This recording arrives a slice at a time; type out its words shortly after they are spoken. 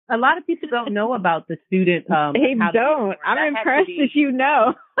A lot of people don't know about the student. They don't. I'm impressed that you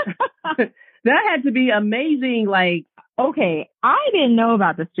know. That had to be amazing. Like, okay, I didn't know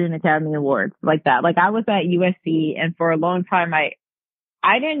about the Student Academy Awards like that. Like, I was at USC, and for a long time,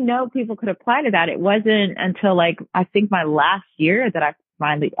 I didn't know people could apply to that. It wasn't until like, I think my last year that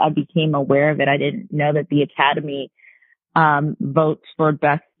I became aware of it. I didn't know that the Academy votes for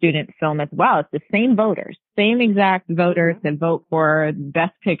best student film as well. It's the same voters, same exact voters that vote for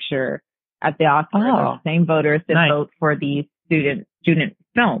best picture at the Oscars. The same voters that vote for the student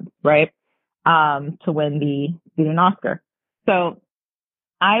films, right? To win the student Oscar. So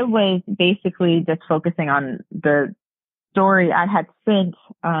I was basically just focusing on the story. I had spent,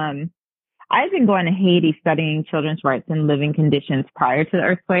 I've been going to Haiti studying children's rights and living conditions prior to the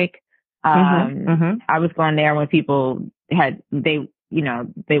earthquake. I was going there when people they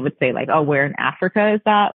would say like, oh, where in Africa is that?